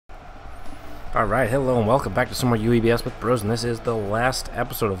Alright, hello and welcome back to some more UEBS with Brozen. This is the last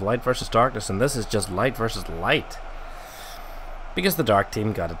episode of Light vs. Darkness, and this is just Light versus Light. Because the Dark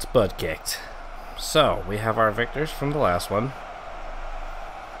team got its butt kicked. So, we have our victors from the last one,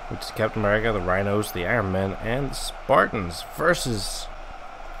 which is Captain America, the Rhinos, the Iron Men, and the Spartans versus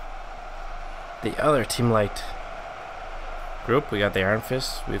the other Team Light group. We got the Iron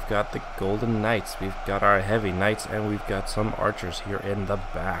Fists, we've got the Golden Knights, we've got our Heavy Knights, and we've got some archers here in the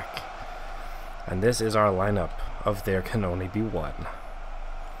back. And this is our lineup of There Can Only Be One.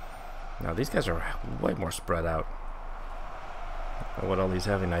 Now these guys are way more spread out than what all these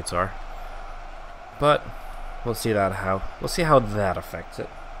Heavy Knights are. But we'll see how that affects it.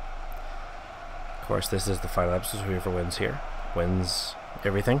 Of course, this is the final episode, so whoever wins here wins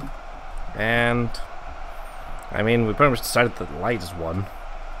everything. And I mean, we pretty much decided that Light is won.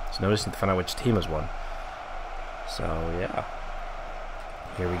 So now we just need to find out which team has won. So yeah.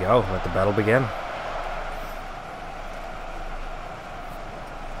 Here we go, let the battle begin.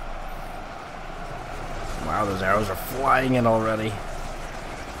 Wow, those arrows are flying in already.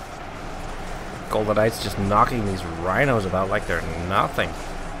 Golden Knights just knocking these rhinos about like they're nothing.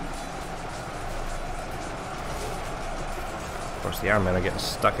 Of course, the Iron Men are getting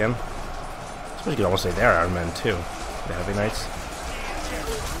stuck in. I suppose you could almost say they're Iron Men too, the Heavy Knights.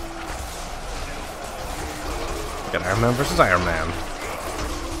 We got Iron Man versus Iron Man.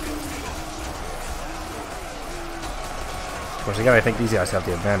 Of course, I think these guys have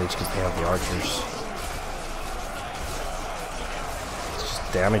the advantage because they have the archers. It's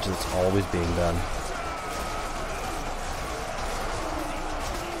just damage that's always being done.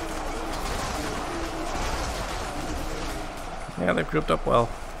 Yeah, they've grouped up well.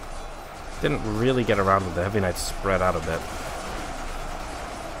 Didn't really get around with the Heavy Knights spread out a bit.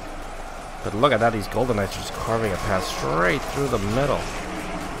 But look at that, these Golden Knights are just carving a path straight through the middle.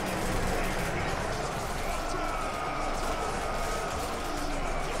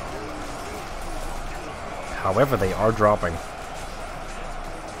 However, they are dropping.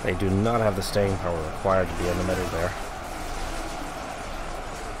 They do not have the staying power required to be in the middle there.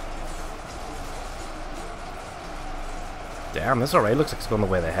 Damn, this already looks like it's going the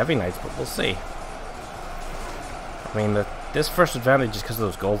way of the Heavy Knights, but we'll see. I mean, this first advantage is because of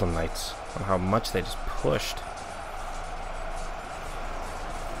those Golden Knights, and how much they just pushed.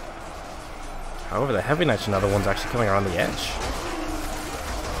 However, the Heavy Knights are now the ones actually coming around the edge.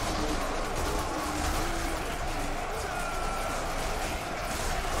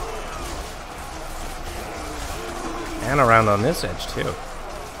 And around on this edge too.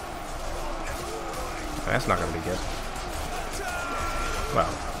 That's not going to be good. Well,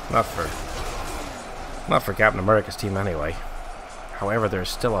 not for Captain America's team anyway. However, there's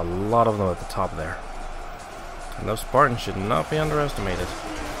still a lot of them at the top there. And those Spartans should not be underestimated.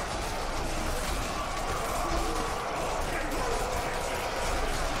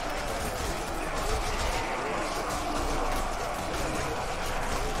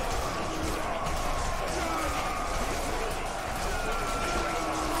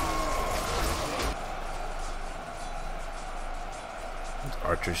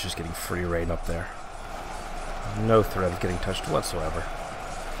 Archer's just getting free reign up there. No threat of getting touched whatsoever.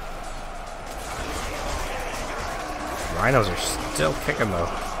 Rhinos are still kicking though.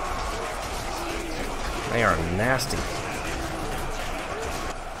 They are nasty.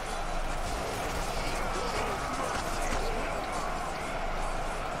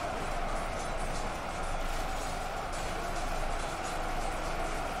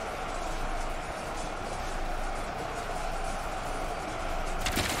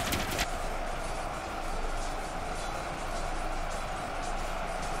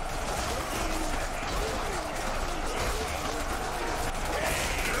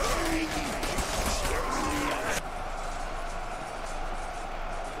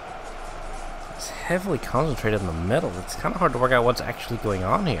 Heavily concentrated in the middle. It's kind of hard to work out what's actually going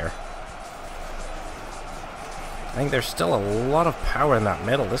on here. I think there's still a lot of power in that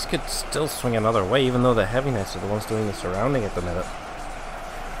middle. This could still swing another way, even though the Heavy Knights are the ones doing the surrounding at the minute.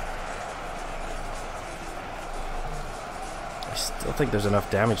 I still think there's enough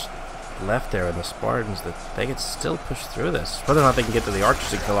damage left there in the Spartans that they could still push through this. Whether or not they can get to the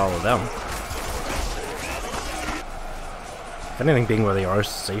archers and kill all of them. If anything, being where they are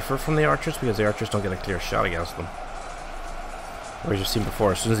safer from the archers, because the archers don't get a clear shot against them. Whereas you've seen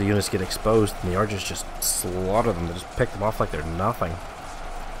before, as soon as the units get exposed, the archers just slaughter them. They just pick them off like they're nothing.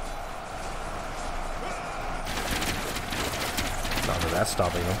 Not that that's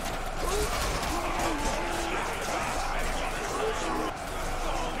stopping them.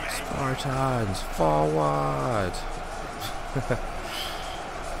 Spartans, forward!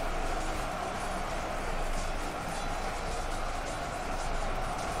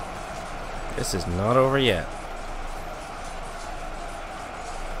 This is not over yet.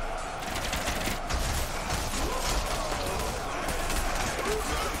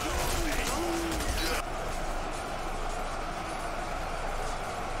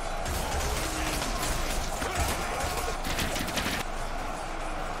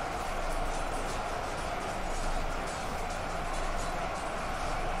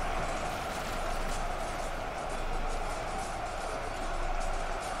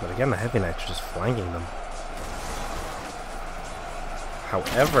 But again, the Heavy Knights are just flanking them.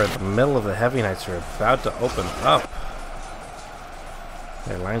 However, the middle of the Heavy Knights are about to open up.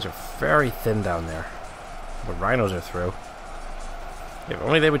 Their lines are very thin down there. The Rhinos are through. If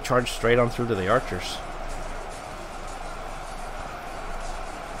only they would charge straight on through to the archers.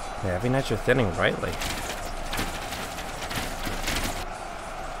 The Heavy Knights are thinning rightly.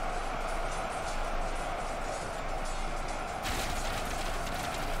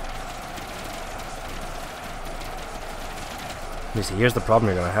 You see, here's the problem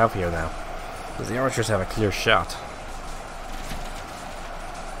you're going to have here now. Because the archers have a clear shot.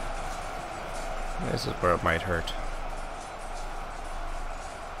 This is where it might hurt.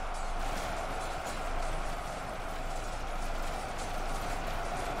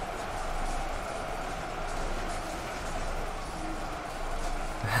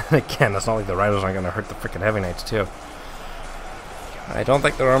 Again, it's not like the Rhinos aren't going to hurt the freaking Heavy Knights too. I don't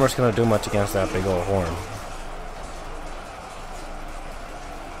think their armor's going to do much against that big old horn.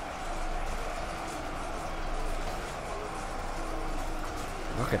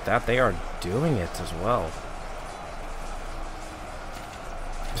 Look at that, they are doing it as well.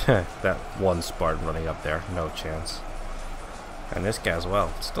 That one Spartan running up there, no chance. And this guy as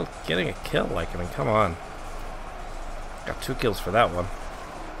well, still getting a kill, like, I mean, come on. Got 2 kills for that one.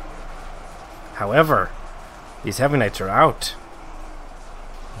 However, these Heavy Knights are out.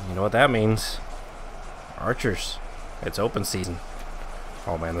 You know what that means? Archers, it's open season.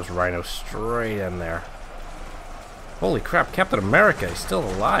 Oh man, there's Rhino straight in there. Holy crap, Captain America is still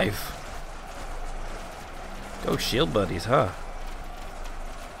alive. Go shield buddies, huh?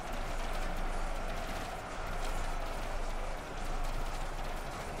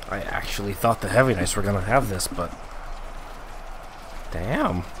 I actually thought the Heavy Knights were gonna have this, but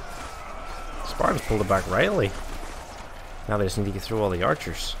damn. Spartans pulled it back rightly. Now they just need to get through all the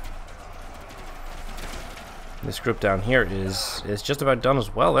archers. This group down here is just about done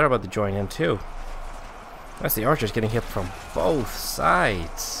as well. They're about to join in too. That's the archers getting hit from both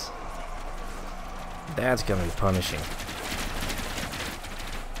sides. That's gonna be punishing.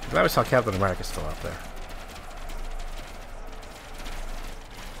 I'm glad we saw Captain America still up there.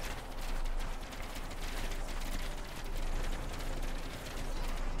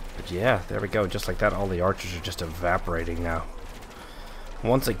 But yeah, there we go. Just like that, all the archers are just evaporating now.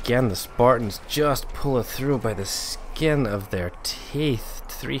 Once again, the Spartans just pull it through by the skin of their teeth.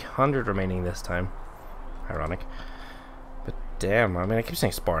 300 remaining this time. Ironic. But damn, I mean, I keep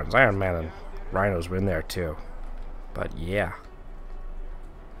saying Spartans. Iron Man and Rhinos were in there too. But yeah.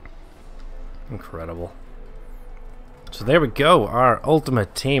 Incredible. So there we go. Our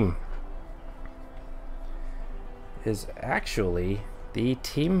ultimate team is actually the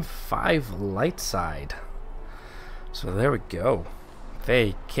Team 5 light side. So there we go.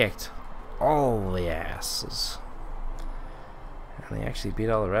 They kicked all the asses. And they actually beat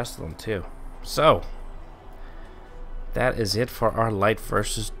all the rest of them too. So that is it for our light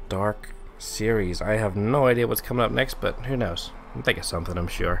versus dark series. I have no idea what's coming up next, but who knows? I'll think of something, I'm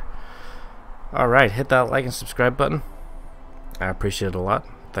sure. Alright, hit that like and subscribe button. I appreciate it a lot.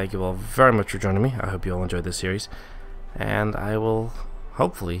 Thank you all very much for joining me. I hope you all enjoyed this series. And I will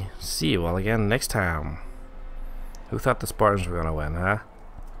hopefully see you all again next time. Who thought the Spartans were going to win, huh?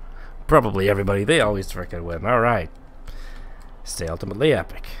 Probably everybody. They always freaking win. Alright. Stay ultimately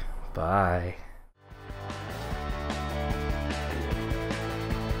epic. Bye.